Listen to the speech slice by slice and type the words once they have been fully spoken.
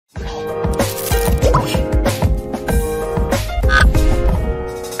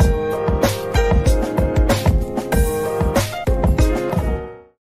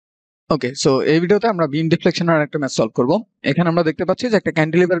ওকে, so এই ভিডিওতে আমরা বিম ডিফ্লেকশনের একটা ম্যাথ সলভ করব। এখানে আমরা দেখতে পাচ্ছি যে একটা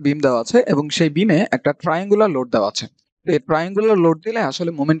ক্যান্টিলিভার বিম দেওয়া আছে এবং সেই বিমে একটা ট্রায়াঙ্গুলার লোড দেওয়া আছে। এই ট্রায়াঙ্গুলার লোড দিলে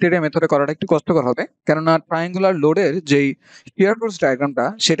আসলে মোমেন্ট এরিয়া মেথডে করাটা একটু কষ্টকর হবে, কেননা ট্রায়াঙ্গুলার লোডের যেই শিয়ার ফোর্স ডায়াগ্রামটা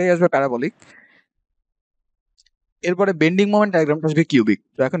সেটাই আসবে প্যারাবলিক, এরপরে বেন্ডিং মোমেন্ট ডায়াগ্রামটা আসবে কিউবিক।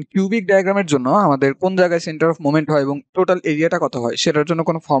 তো এখন কিউবিক ডায়াগ্রামের জন্য আমাদের কোন জায়গায় সেন্টার অফ মোমেন্ট হয় এবং টোটাল এরিয়াটা কত হয় সেটার জন্য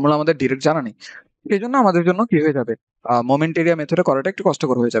কোনো ফর্মুলা আমাদের ডিরেক্ট জানা নেই। সেই জন্য আমাদের জন্য কি হয়ে যাবে, মোমেন্ট এরিয়া মেথডে করাটা একটু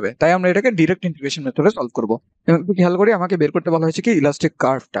কষ্টকর হয়ে যাবে, তাই আমরা এটাকে ডিরেক্ট ইন্টিগ্রেশন মেথডে সলভ করব। এবং একটু খেয়াল করি, আমাকে বের করতে বলা হয়েছে কি ইলাস্টিক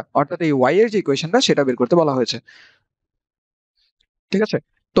কার্ভটা, অর্থাৎ এই ওয়াই এর যে ইকুয়েশনটা সেটা বের করতে বলা হয়েছে। ঠিক আছে,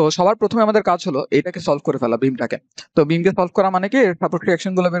 তো সবার প্রথমে আমাদের কাজ হলো এটাকে সলভ করে ফেলা, বিমটাকে। তো বিমকে সলভ করা মানে কি সাপোর্ট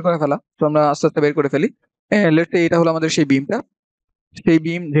রিঅ্যাকশন গুলো বের করে ফেলা। তো আমরা আস্তে আস্তে বের করে ফেলি। লেটস সে এটা হলো আমাদের সেই বিমটা। সেই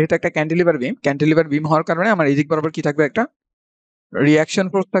বিম যেহেতু একটা ক্যান্টিলিভার বিম হওয়ার কারণে আমার এই দিক বরাবর কি থাকবে, একটা রিঅ্যাকশন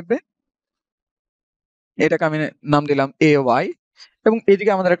ফোর্স থাকবে, এটাকে আমি নাম দিলাম এ ওয়াই। এবং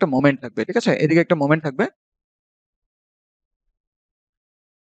এদিকে আমাদের একটা মোমেন্ট থাকবে, ঠিক আছে, এদিকে একটা মোমেন্ট থাকবে,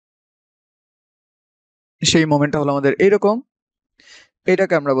 সেই মোমেন্টটা হলো আমাদের এইরকম,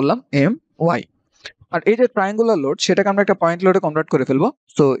 এটাকে আমরা বললাম এম ওয়াই। আর এই যে ট্রায়াঙ্গুলার লোড সেটাকে আমরা একটা পয়েন্ট লোডে কনভার্ট করে ফেলবো।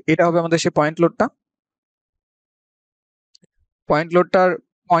 তো এটা হবে আমাদের সেই পয়েন্ট লোডটার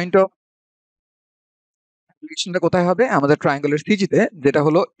পয়েন্ট অফ অ্যাপ্লিকেশনটা কোথায় হবে, আমাদের ট্রায়াঙ্গলের সিজিতে, যেটা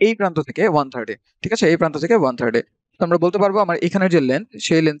হলো এই প্রান্ত থেকে 1/3, ঠিক আছে, এই প্রান্ত থেকে 1/3। তো আমরা বলতে পারবো আমার এখানের যে লেন্থ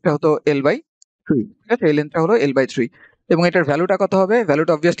সেই লেন্থটা হতো L/3, ঠিক আছে, এই লেন্থটা হলো L/3। এবং এটার ভ্যালুটা কত হবে,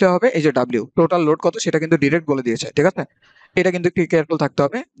 ভ্যালুটা অবভিয়াসলি হবে এই যে ডাব্লিউ, টোটাল লোড কত সেটা কিন্তু ডিরেক্ট বলে দিয়েছে, ঠিক আছে। এটা কিন্তু একটু কেয়ারফুল থাকতে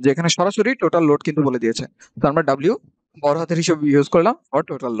হবে যে এখানে সরাসরি টোটাল লোড কিন্তু বলে দিয়েছে। তো আমরা ডাব্লিউ বড় হাতের হিসেবে ইউজ করলাম ফর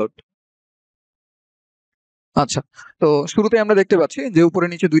টোটাল লোড। আচ্ছা, তো শুরুতে আমরা দেখতে পাচ্ছি যে উপরে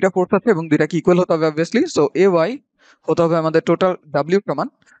নিচে দুইটা ফোর্স আছে এবং দুইটা কি ইকুয়াল হতে হবে অবভিয়াসলি। সো এ ওয়াই হতে হবে আমাদের টোটাল ডাব্লিউ সমান,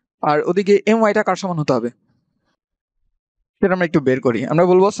 আর ওদিকে এম ওয়াইটা কার সমান হতে হবে সেটা আমরা একটু বের করি। আমরা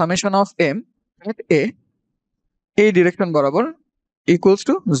বলবো সামেশন অফ এম এট এ, এই ডিরেকশন বরাবর ইকুয়ালস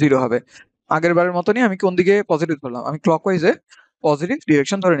টু 0 হবে। আগের বারের মতনই আমি কোন দিকে পজিটিভ ধরলাম, আমি ক্লকওয়াইজে পজিটিভ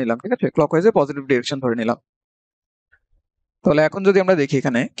ডিরেকশন ধরে নিলাম, ঠিক আছে, ক্লকওয়াইজে পজিটিভ ডিরেকশন ধরে নিলাম। তাহলে এখন যদি আমরা দেখি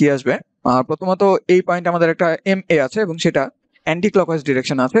এখানে কি আসবে, প্রথমত এই পয়েন্ট আমাদের একটা এম এ আছে এবং সেটা অ্যান্টি ক্লকওয়াইজ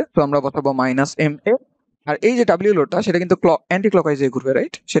ডিরেকশন আছে, তো আমরা বসাবো মাইনাস এম এ। আর এই যে ডাব্লিউ লোডটা সেটা কিন্তু অ্যান্টি ক্লকওয়াইজে ঘুরবে,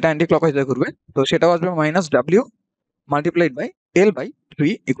 রাইট, সেটা অ্যান্টি ক্লকওয়াইজে ঘুরবে। তো সেটাও আসবে minus W multiplied by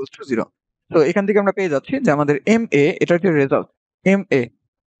L/3 equals to 0। তো এখান থেকে আমরা পেয়ে যাচ্ছি যে আমাদের এম এ, এটার যে রেজাল্ট এম এ,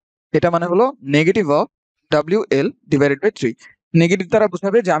 এটা মানে হলো negative of WL divided by 3। Negative দ্বারা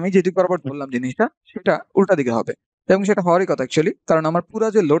বোঝাবে যে আমি যেদিক বরাবর ধরলাম জিনিসটা সেটা উল্টা দিকে হবে, এবং সেটা হওয়ারই কথা অ্যাকচুয়ালি, কারণ আমার পুরো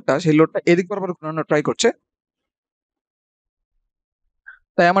যে লোডটা সেই লোডটা এদিক বরাবর ঘোরানোর ট্রাই করছে।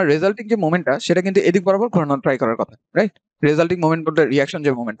 তাই আমার রেজাল্টিং যে মোমেন্টটা সেটা কিন্তু এদিক বরাবর ঘোরানোর ট্রাই করার কথা, রাইট। রেজাল্টিং মোমেন্ট বলতে রিঅ্যাকশন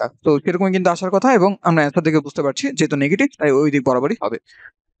যে মোমেন্টটা, তো সেরকমই কিন্তু আসার কথা, এবং আমরা অ্যান্সার থেকে বুঝতে পারছি যেহেতু নেগেটিভ তাই ওই দিক বরাবরই হবে।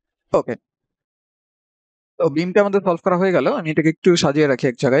 ওকে, তো বিমটা আমাদের সলভ করা হয়ে গেল। আমি এটাকে একটু সাজিয়ে রাখি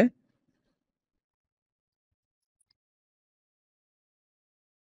এক জায়গায়।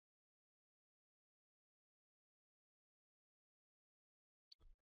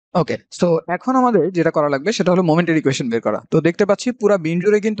 ওকে, সো এখন আমাদের যেটা করা লাগবে সেটা হলো মোমেন্টের ইকুয়েশন বের করা। তো দেখতে পাচ্ছি পুরো বিম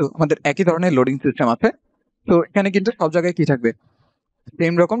জুড়ে কিন্তু আমাদের একই ধরনের লোডিং সিস্টেম আছে। তো এখানে কিন্তু সব জায়গায় কি থাকবে,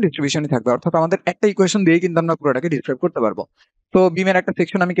 সেম রকম ডিস্ট্রিবিউশনই থাকবে, অর্থাৎ আমাদের একটা ইকুয়েশন দিয়েই কিন্তু আমরা পুরোটাকে ডিসক্রাইব করতে পারবো। তো বিমের একটা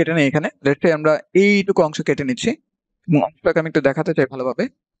সেকশন আমি কেটে নেই এখানে, লেটস সে আমরা এইটুকু অংশ কেটে নিচ্ছি এবং অংশটাকে আমি একটু দেখাতে চাই ভালোভাবে।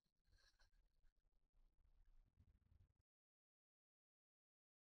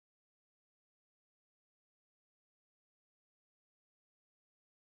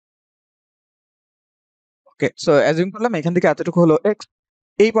 ওকে, সো অ্যাজিউম করলাম এখান থেকে এতটুকু হলো এক্স।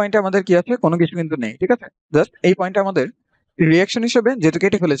 এই পয়েন্টে আমাদের কি আছে, কোনো কিছু কিন্তু নেই, ঠিক আছে। জাস্ট এই পয়েন্টে আমাদের রিঅ্যাকশন হিসেবে যেহেতু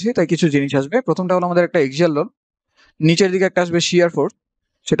কেটে ফেলেছি তাই কিছু জিনিস আসবে। প্রথমটা হলো আমাদের একটা এক্সিয়াল লোড, নিচের দিকে একটা আসবে শিয়ার ফোর্স,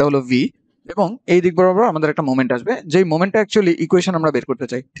 সেটা হলো ভি, এবং এই দিক বরাবর আমাদের একটা মোমেন্ট আসবে, যেই মোমেন্টটা অ্যাকচুয়ালি ইকুয়েশন আমরা বের করতে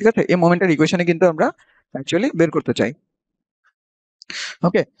চাই, ঠিক আছে, এই মোমেন্টের ইকুয়েশনে কিন্তু আমরা অ্যাকচুয়ালি বের করতে চাই।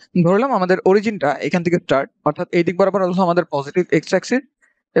 ওকে, ধরলাম আমাদের অরিজিনটা এখান থেকে স্টার্ট, অর্থাৎ এই দিক বরাবর হলো আমাদের পজিটিভ এক্স অ্যাক্সিস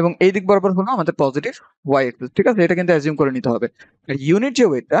এবং এই দিক বরাবর হলো আমাদের পজিটিভ ওয়াই অ্যাক্সিস, ঠিক আছে, এটা কিন্তু অ্যাজিউম করে নিতে হবে। আর ইউনিট যে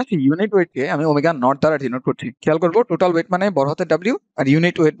ওয়েটটা, সেই ইউনিট ওয়েটকে আমি ওমেগা নট দ্বারা ডিনোট করছি। খেয়াল করবো টোটাল ওয়েট মানে বড় হাতের ডাব্লিউ আর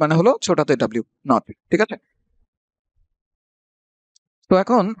ইউনিট ওয়েট মানে হলো ছোট হাতের ডাব্লিউ নট, ঠিক আছে। তো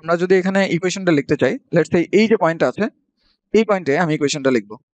এখন আমরা যদি এখানে ইকুয়েশনটা লিখতে চাই, লেটস সে এই যে পয়েন্টটা আছে এই পয়েন্টে আমি ইকুয়েশনটা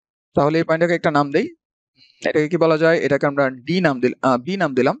লিখবো। তাহলে এই পয়েন্টটাকে একটা নাম দেই, এটাকে কি বলা যায়, এটাকে আমরা বি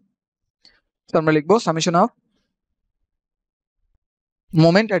নাম দিলাম। তো আমরা লিখবো summation of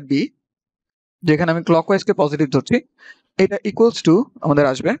moment at B, যেখানে আমি ক্লকওয়াইজ কে পজিটিভ ধরছি, এটা ইকুয়ালস টু আমাদের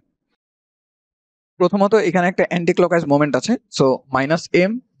আসবে, প্রথমত এখানে একটা অ্যান্টি ক্লকওয়াইজ মোমেন্ট আছে, সো মাইনাস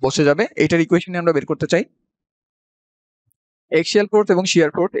এম বসে যাবে, এটার ইকুয়েশনে আমরা বের করতে চাই। এক্সিয়াল ফোর্স এবং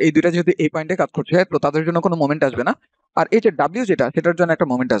শিয়ার ফোর্স এই দুইটা যদি এই পয়েন্টে কাজ করছে তো তাদের জন্য কোনো মোমেন্ট আসবে না। আর এই যে ডাব্লিউ যেটা সেটার জন্য একটা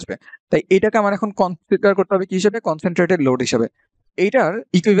মোমেন্ট আসবে। তাই এটাকে আমার এখন কনসিডার করতে হবে কি হিসেবে? কনসেন্ট্রেটেড লোড হিসেবে। এইটার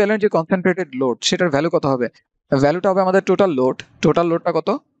ইকুইভ্যালেন্ট যে কনসেন্ট্রেটেড লোড সেটার ভ্যালু কত হবে? ভ্যালুটা হবে আমাদের টোটাল লোড। টোটাল লোডটা কত?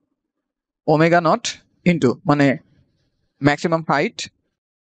 ওমেগা নট ইন্টু মানে ম্যাক্সিমাম হাইট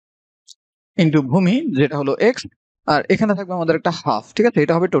ইন্টু ভূমি যেটা হলো এক্স, আর এখানে থাকবে আমাদের একটা হাফ। ঠিক আছে,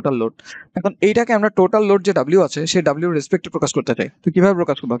 এটা হবে টোটাল লোড। এখন এইটাকে আমরা টোটাল লোড যে ডাব্লিউ আছে সেই ডাব্লিউ রেসপেক্টে প্রকাশ করতে চাই। তো কিভাবে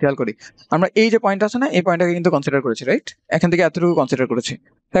প্রকাশ করবো খেয়াল করি। আমরা এই যে পয়েন্ট আছে না, এই পয়েন্টটাকে কিন্তু কনসিডার করেছি, রাইট? এখান থেকে এতটুকু কনসিডার করেছি।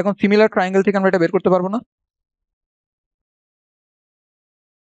 তো এখন সিমিলার ট্রায়াঙ্গেল থেকে আমরা এটা বের করতে পারবো না?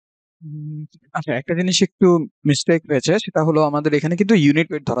 আচ্ছা, একটা জিনিস একটু মিস্টেক হয়েছে, সেটা হলো আমাদের এখানে কিন্তু ইউনিট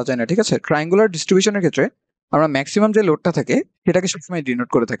ওয়েট ধরা যায় না। ঠিক আছে, ট্রায়াঙ্গুলার ডিস্ট্রিবিউশনের ক্ষেত্রে আমরা ম্যাক্সিমাম যে লোডটা থাকে সেটাকে সবসময় ডিনোট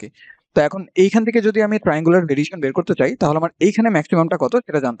করে থাকি। তো এখন এইখান থেকে যদি আমি ট্রায়াঙ্গুলার ভেরিয়েশন বের করতে চাই তাহলে আমার এইখানে ম্যাক্সিমামটা কত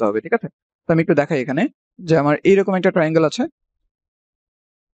সেটা জানতে হবে। ঠিক আছে, তো আমি একটু দেখাই এখানে যে আমার এইরকম একটা ট্রায়াঙ্গেল আছে।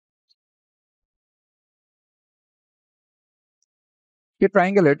 এই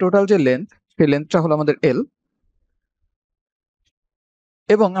ট্রায়াঙ্গেলের টোটাল যে লেন্থ সেই লেন্থটা হলো আমাদের এল,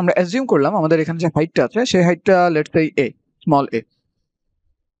 এবং আমরা অ্যাজিউম করলাম আমাদের এখানে যে হাইটটা আছে সেই হাইটটা লেটস সে এ, স্মল এ।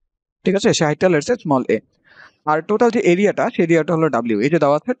 ঠিক আছে, সেই হাইটটা let's say small A. R total যে এরিয়াটা সেই এরিয়াটা হলো ডাব্লিউ। এই যে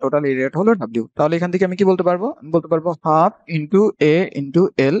দেওয়া আছে টোটাল এরিয়াটা হলো ডাব্লিউ। তাহলে এখান থেকে আমি কি বলতে পারবো? আমি বলতে পারবো হাফ ইন্টু এ ইন্টু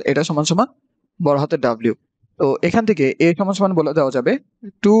এল, এটা সমান সমান বড় হাতের ডাব্লিউ। তো এখান থেকে এ সমান সমান বলে দেওয়া যাবে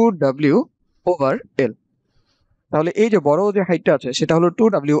 2W ওভার এল। তাহলে এই যে বড় যে হাইটটা আছে সেটা হলো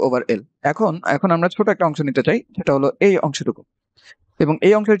 2W ওভার এল। এখন এখন আমরা ছোট একটা অংশ নিতে চাই, সেটা হলো এই অংশটুকু। এবং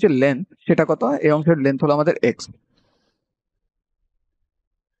এই অংশের যে লেন্থ সেটা কত? এই অংশের লেন্থ হলো আমাদের এক্স।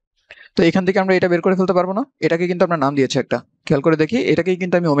 তো এখান থেকে আমরা এটা বের করে ফেলতে পারবো না? এটাকে কিন্তু আমরা নাম দিয়েছি একটা, খেয়াল করে দেখি, এটাকেই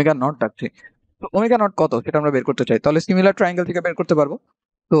কিন্তু আমি ওমেগা নট ডাকছি। তো ওমেগা নট কত সেটা আমরা বের করতে চাই, তাহলে সিমিলার ট্রায়াঙ্গেল থেকে বের করতে পারবো।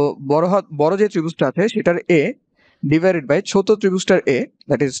 তো বড় যে ত্রিভুজটা আছে সেটার এ ডিভাইডেড বাই ছোট ত্রিভুজটার এ,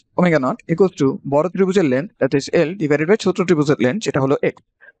 that is omega not, equals to বড় ত্রিভুজের length that is L divided by ছোট ত্রিভুজের লেন্থ যেটা হলো এক্স।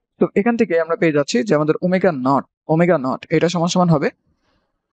 তো এখান থেকে আমরা পেয়ে যাচ্ছি যে আমাদের ওমেগা নট এটা সমান সমান হবে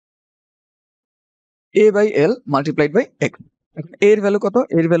এ by L multiplied by x. এখন এর ভ্যালু কত?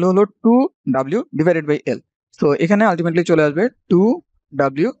 এর ভ্যালু হলো 2W ডিভাইডেড বাই এল। তো এখানে আলটিমেটলি চলে আসবে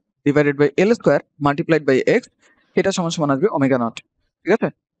 2W divided by L square multiplied by x, এটা সমান সমান আসবে ওমেগা নট। ঠিক আছে,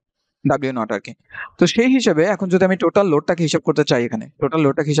 ডাব্লিউ নট আর কি। তো সেই হিসেবে এখন যদি আমি টোটাল লোডটাকে হিসাব করতে চাই, এখানে টোটাল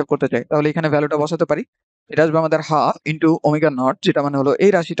লোডটাকে হিসাব করতে চাই, তাহলে এখানে ভ্যালুটা বসাতে পারি। এটা আসবে আমাদের হাফ ইন্টু ওমেগা নট, যেটা মানে হলো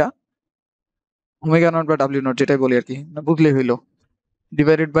এই রাশিটা, ওমেগা নট বা ডাব্লিউ নট যেটাই বলি আর কি, না বুঝলেই হইলো,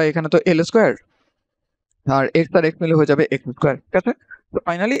 ডিভাইডেড বাই এখানে তো এল স্কোয়ার, আর এক্স আর এক্স মিলে হয়ে যাবে এক্স স্কোয়ার। ঠিক আছে, তো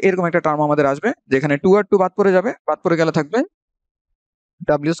ফাইনালি এরকম একটা টার্ম আমাদের আসবে যেখানে 2 আর 2 বাদ পড়ে যাবে, বাদ পড়ে গেলে থাকবে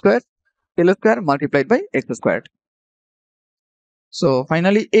W square L square multiplied by x square. So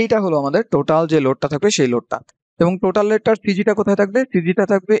finally এইটা হলো আমাদের টোটাল যে লোডটা থাকবে সেই লোডটা। এবং টোটাল লোডটার সিজিটা কোথায় থাকবে? সিজিটা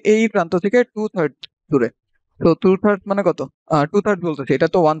থাকবে এই প্রান্ত থেকে 2/3 দূরে। তো 2/3 মানে কত? 2/3 বলতেছি, এটা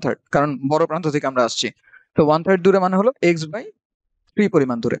তো 1/3, কারণ বড় প্রান্ত থেকে আমরা আসছি। তো 1/3 দূরে মানে হলো এক্স বাই 3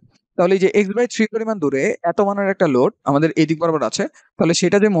 পরিমাণ দূরে। তাহলে এই যে এক্স বাই 3 পরিমাণ দূরে এত মানের একটা লোড আমাদের এই দিক বরাবর আছে, তাহলে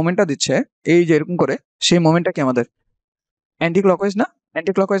সেটা যে মোমেন্টটা দিচ্ছে এই যে এরকম করে, সেই মোমেন্টটা কি আমাদের অ্যান্টি ক্লকওয়াইজ না?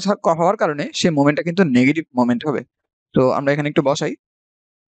 অ্যান্টি ক্লকওয়াইজ হওয়ার কারণে সেই মোমেন্টটা কিন্তু নেগেটিভ মোমেন্ট হবে। তো আমরা এখানে একটু বসাই।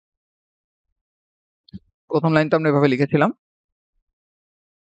 প্রথম লাইন তো আমরা এভাবে লিখেছিলাম।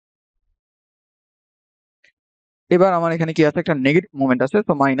 এবার আমার এখানে কি আছে? একটা নেগেটিভ মোমেন্ট আছে,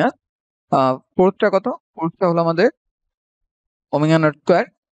 তো মাইনাস ফোর্সটা কত? ফোর্সটা হলো আমাদের omega not square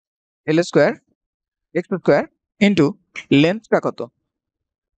L square x square into লেন্থটা কত?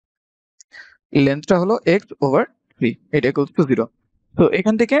 লেন্থটা হলো এক্স ওভার 3, এটা ইকুয়ালস টু 0। তো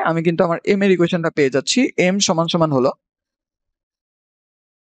এখান থেকে আমি কিন্তু আমার এম এর ইকুয়েশনটা পেয়ে যাচ্ছি। এম সমান সমান হলো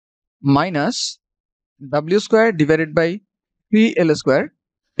minus W square divided by 3L square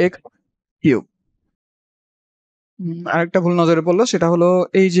x cube. আরেকটা ভুল নজরে পড়লো, সেটা হলো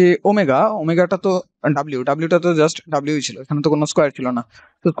এই যে ওমেগাটা তো ডাব্লিউটা তো জাস্ট ডাব্লিউই ছিল, এখানে তো কোনো স্কোয়ার ছিল না।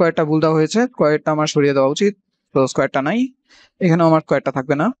 তো স্কোয়ারটা ভুল দেওয়া হয়েছে, স্কোয়ারটা আমার সরিয়ে দেওয়া উচিত। তো স্কোয়ারটা নাই, এখানেও আমার স্কোয়ারটা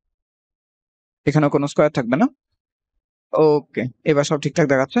থাকবে না, এখানেও কোনো স্কোয়ার থাকবে না। ওকে, এবার সব ঠিকঠাক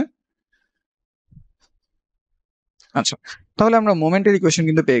দেখাচ্ছে। আচ্ছা, তাহলে আমরা মোমেন্টের ইকুয়েশন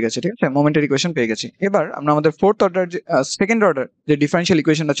কিন্তু পেয়ে গেছি। ঠিক আছে, মোমেন্টের ইকুয়েশন পেয়ে গেছি। এবার আমরা আমাদের ফোর্থ অর্ডার যে সেকেন্ড অর্ডার যে ডিফারেন্সিয়াল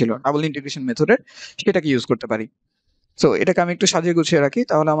ইকুয়েশনটা ছিল ডাবল ইন্টিগ্রেশন মেথডের, সেটাকে ইউজ করতে পারি। সো এটাকে আমি একটু সাজিয়ে গুছিয়ে রাখি,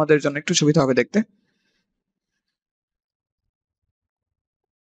 তাহলে আমাদের জন্য একটু সুবিধা হবে দেখতে।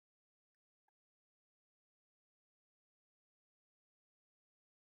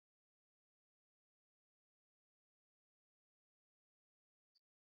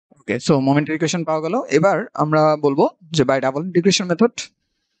 ওকে, সো মোমেন্টের ইকুয়েশন পাওয়া গেল। এবার আমরা বলবো যে by double integration method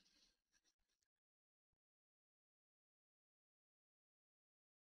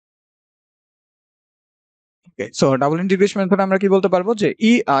okay, so double integration মেথডে আমরা কি বলতে পারবো যে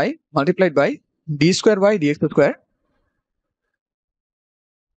EI multiplied by D square by dx square,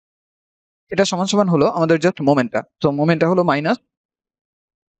 এটা সমান সমান হলো আমাদের জাস্ট মোমেন্টটা। সো মোমেন্টটা হলো minus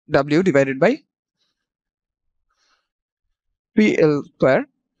W divided by PL square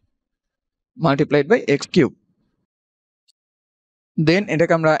multiplied by x cube. দেন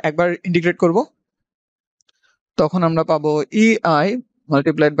এটাকে আমরা একবার ইন্টিগ্রেট করব, তখন আমরা পাবো EI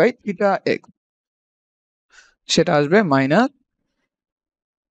multiplied by theta x, সেটা আসবে মাইনাস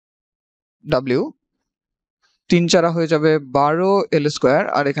W 3 4 হয়ে যাবে 12 L স্কোয়ার,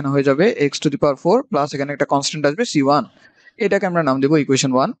 আর এখানে হয়ে যাবে x to the power 4 plus এখানে একটা কনস্ট্যান্ট আসবে C1, এটাকে আমরা নাম দেবো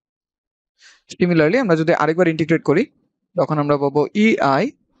ইকুয়েশন 1। সিমিলারলি আমরা যদি আরেকবার ইন্টিগ্রেট করি, তখন আমরা পাবো EI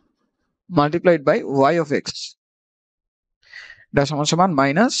multiplied by y of x, এটা সমান সমান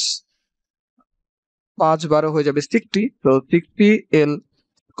মাইনাস 5 12 হয়ে যাবে 60, তো 60 L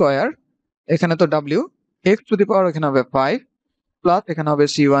স্কোয়ার, এখানে তো W x টু দি পাওয়ার এখানে হবে 5 প্লাস এখানে হবে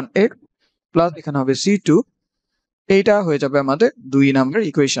C1 x প্লাস এখানে হবে C2, এইটা হয়ে যাবে আমাদের 2 নাম্বার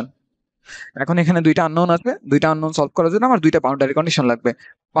ইকুয়েশন। এখন এখানে দুইটা আননোন আছে, দুইটা আননোন সলভ করার জন্য আমার দুইটা বাউন্ডারি কন্ডিশন লাগবে।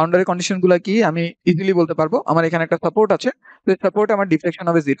 বাউন্ডারি কন্ডিশন গুলো কি আমি ইজিলি বলতে পারবো। আমার এখানে একটা সাপোর্ট আছে, তো সাপোর্টে আমার ডিফ্লেকশন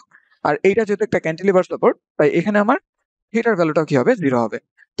হবে 0, আর এইটা যেহেতু একটা ক্যান্টিলিভার সাপোর্ট, তাই এখানে আমার থিটার ভ্যালুটাও কি হবে 0 হবে।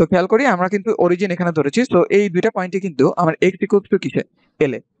 তো খেয়াল করি আমরা কিন্তু অরিজিন এখানে ধরেছি, তো এই দুইটা পয়েন্টে কিন্তু আমার x ইকুয়ালস টু কিসে,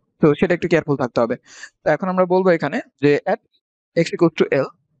 L এ, তো সেটা একটু কেয়ারফুল থাকতে হবে। তো এখন আমরা বলবো এখানে যে at x equals to L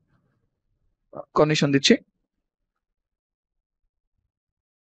condition দিচ্ছি।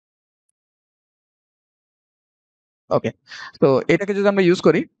 ওকে, তো এটাকে যদি আমরা ইউজ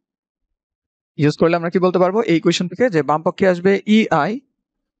করলে আমরা কি বলতে পারবো এই ইকুয়েশন থেকে, যে বাম পক্ষে আসবে EI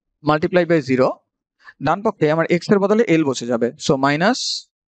মাল্টিপ্লাই বাই 0, ডান পক্ষে আমার x এর বদলে L বসে যাবে, so minus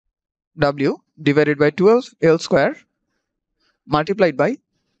W divided by 12 L square multiplied by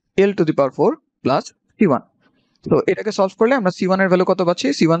L to the power 4 plus C1। তো এটাকে সলভ করলে আমরা C1 এর ভ্যালু কত পাচ্ছি,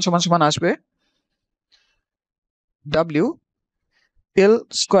 C1 সমান সমান আসবে W L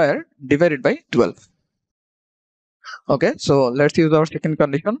square divided by 12। Okay, so let's use our second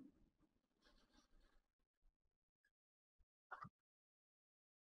condition.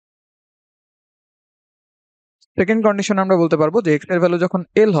 Second condition আমরা বলতে পারবো যে x এর ভ্যালু যখন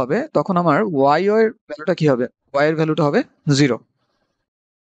L হবে, তখন আমার y এর ভ্যালুটা কি হবে, y এর ভ্যালুটা হবে 0।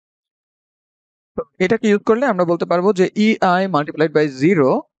 তো এটাকে ইউজ করলে আমরা বলতে পারবো যে EI মাল্টিপ্লাইড বাই 0,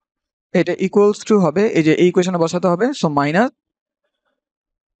 এটা ইকুয়ালস টু হবে, এই যে এই ইকুয়েশনে বসাতে হবে, so minus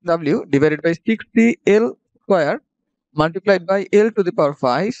W divided by 60 L square multiplied by L to the power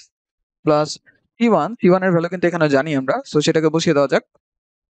 5 plus C1 এর ভ্যালু কিন্তু এখানে জানি আমরা, সো সেটাকে বসিয়ে দেওয়া যাক,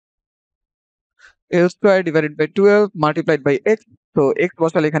 L square divided by 12 multiplied by x, তো x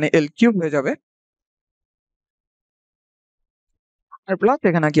বসালে এখানে L কিউব হয়ে যাবে, আর প্লাস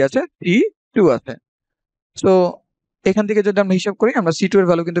এখানে কি আছে C2 আছে। সো এখান থেকে যদি আমরা হিসাব করি, আমরা C2 এর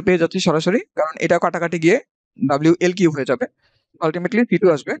ভ্যালু কিন্তু পেয়ে যাচ্ছি সরাসরি, কারণ এটা কাটাকাটি গিয়ে W L কিউব হয়ে যাবে, আলটিমেটলি C2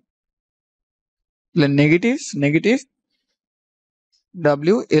 আসবে negative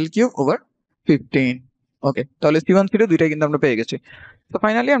W L cube over 15। ওকে, তাহলে C1 C2 দুইটাই কিন্তু আমরা পেয়ে গেছি। তো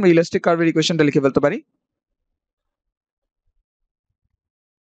ফাইনালি আমরা ইলাস্টিক কার্ভের ইকুয়েশনটা লিখে ফেলতে পারি।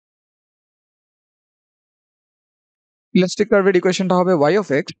 ইলাস্টিক কার্ভের ইকুয়েশনটা হবে y অফ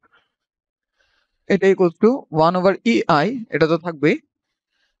x, এটা ইকুয়ালস টু 1 ওভার EI, এটা তো থাকবেই,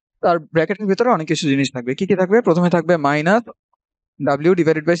 তার ব্র্যাকেটের ভিতরে অনেক কিছু জিনিস থাকবে। কি কি থাকবে, প্রথমে থাকবে minus W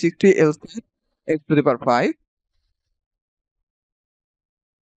divided by 60 L square x to the পাওয়ার 5,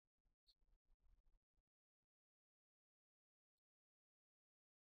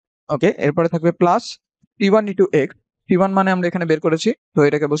 ওকে, এরপরে থাকবে plus C1 into x, C1 মানে আমরা এখানে বের করেছি, তো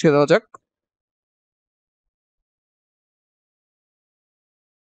এটাকে বসিয়ে দেওয়া যাক,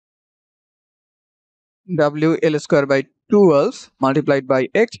 W L square by 12 multiplied by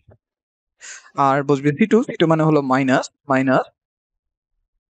x, আর বসবে C2 মানে হলো minus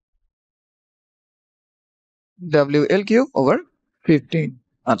W L cube over 15।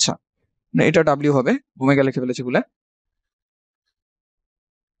 আচ্ছা, এটা W হবে, ওমেগা লিখে ফেলেছি বলে।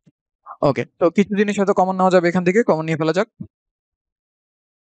 ওকে, তো কিছু জিনিস হয়তো কমন নেওয়া যাবে, এখান থেকে কমন নিয়ে ফেলা যাক,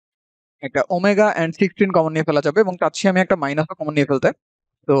 একটা ওমেগা এন্ড 16 কমন নিয়ে ফেলা যাবে, এবং চাচ্ছি আমি একটা মাইনাসও কমন নিয়ে ফেলতে।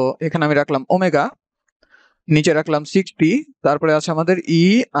 তো এখানে আমি রাখলাম ওমেগা, নিচে রাখলাম 60, তারপরে আছে আমাদের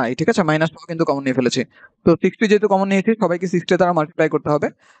EI, ঠিক আছে, মাইনাসটাও কিন্তু কমন নিয়ে ফেলেছি। তো 60 যেহেতু কমন নিয়েছি, সবাইকে 60 দ্বারা মাল্টিপ্লাই করতে হবে।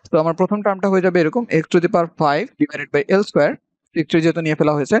 তো আমার প্রথম টার্মটা হয়ে যাবে এরকম, x to the power 5 divided by L square, 60 যেহেতু নিয়ে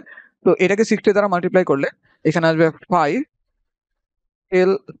ফেলা হয়েছে, তো এটাকে 60 দ্বারা মাল্টিপ্লাই করলে এখানে আসবে 5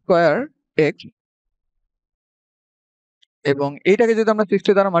 L স্কয়ার x, এবং এইটাকে যদি আমরা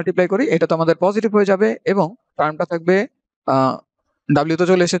 60 দ্বারা মাল্টিপ্লাই করি, এটা তো আমাদের পজিটিভ হয়ে যাবে, এবং টার্মটা থাকবে ডাব্লিউ তো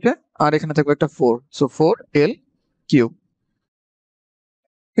চলে এসেছে, আর এখানে থাকবে একটা 4, সো 4L কিউব।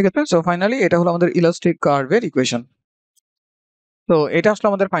 ঠিক আছে, সো ফাইনালি এটা হলো আমাদের ইলাস্টিক কার্ভের ইকুয়েশন। তো এটা আসলে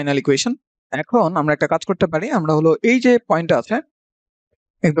আমাদের ফাইনাল ইকুয়েশন। এখন আমরা একটা কাজ করতে পারি, আমরা হলো এই যে পয়েন্টটা আছে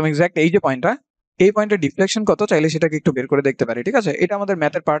একদম এক্সাক্ট এই যে পয়েন্টটা, এই পয়েন্টের ডিফ্লেকশন কত চাইলে সেটাকে একটু বের করে দেখতে পারি। ঠিক আছে, এটা আমাদের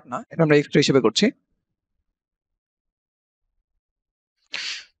ম্যাথের পার্ট না, এটা আমরা এক্সট্রা হিসেবে করছি।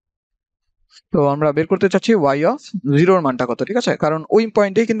 তো আমরা বের করতে চাচ্ছি ওয়াই অফ জিরোর মানটা কত। ঠিক আছে, কারণ ওই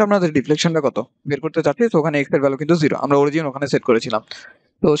পয়েন্টেই কিন্তু আমাদের ডিফ্লেকশনটা কত বের করতে চাচ্ছি। তো ওখানে এক্স এর ভ্যালু কিন্তু জিরো, আমরা অরিজিন ওখানে সেট করেছিলাম।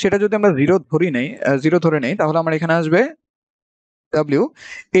 তো সেটা যদি আমরা জিরো ধরে নেই, তাহলে আমার এখানে আসবে ডাব্লিউ,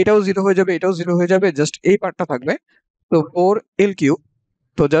 এটাও জিরো হয়ে যাবে, এটাও জিরো হয়ে যাবে, জাস্ট এই পার্টটা থাকবে। তো 4L কিউব,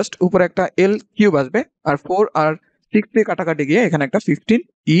 তো জাস্ট উপরে একটা L কিউব আসবে, আর 4 আর 6 দিয়ে কাটাকাটি গিয়ে এখানে একটা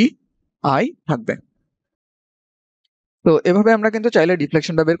 15EI থাকবে। তো এভাবে আমরা কিন্তু চাইলে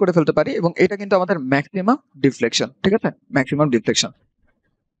ডিফ্লেকশনটা বের করে ফেলতে পারি, এবং এটা কিন্তু আমাদের ম্যাক্সিমাম ডিফ্লেকশন। ঠিক আছে, ম্যাক্সিমাম ডিফ্লেকশন।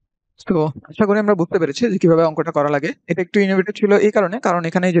 তো আশা করি আমরা বুঝতে পেরেছি যে কিভাবে অঙ্কটা করা লাগে। এটা একটু ইনোভেটিভ ছিল এই কারণে, কারণ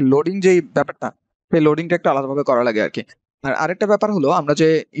এখানে যে লোডিং যেই ব্যাপারটা, সেই লোডিংটা একটু আলাদাভাবে করা লাগে আর কি। আর আরেকটা ব্যাপার হলো, আমরা যে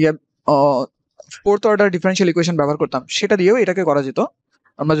ইয়ে ফোর্থ অর্ডার ডিফারেন্সিয়াল ইকুয়েশন ব্যবহার করতাম, সেটা দিয়েও এটাকে করা যেত।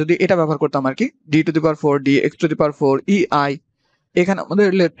 আমরা যদি এটা ব্যবহার করতাম আর কি, d⁴ dx⁴ ei, এখানে আমাদের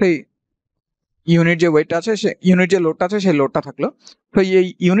লেটস সে ইউনিট যে ওয়েটটা আছে, সে ইউনিট যে লোডটা আছে সেই লোডটা থাকলো। তো এই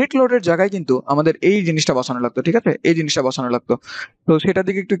ইউনিট লোডের জায়গায় কিন্তু আমাদের এই জিনিসটা বসানো লাগতো। ঠিক আছে, এই জিনিসটা বসানো লাগতো। তো সেটার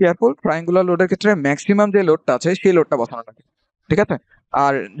দিকে একটু কেয়ারফুল। ট্রায়াঙ্গুলার লোডের ক্ষেত্রে ম্যাক্সিমাম যে লোডটা আছে সেই লোডটা বসানো লাগে। ঠিক আছে,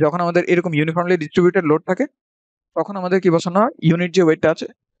 আর যখন আমাদের এরকম ইউনিফর্মলি ডিস্ট্রিবিউটেড লোড থাকে, তখন আমাদের কি বসানো হয়, ইউনিট যে ওয়েটটা আছে,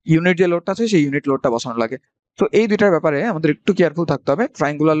 ইউনিট যে লোডটা আছে সেই ইউনিট লোডটা বসানো লাগে। তো এই দুইটার ব্যাপারে আমাদের একটু কেয়ারফুল থাকতে হবে,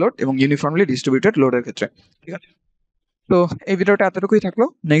 ট্রায়াঙ্গুলার লোড এবং ইউনিফর্মলি ডিস্ট্রিবিউটেড লোডের ক্ষেত্রে। ঠিক আছে, তো এই ভিডিওটা এতটুকুই থাকলো।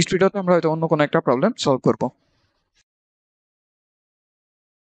 নেক্সট ভিডিওতে আমরা হয়তো অন্য কোনো একটা প্রবলেম সলভ করবো।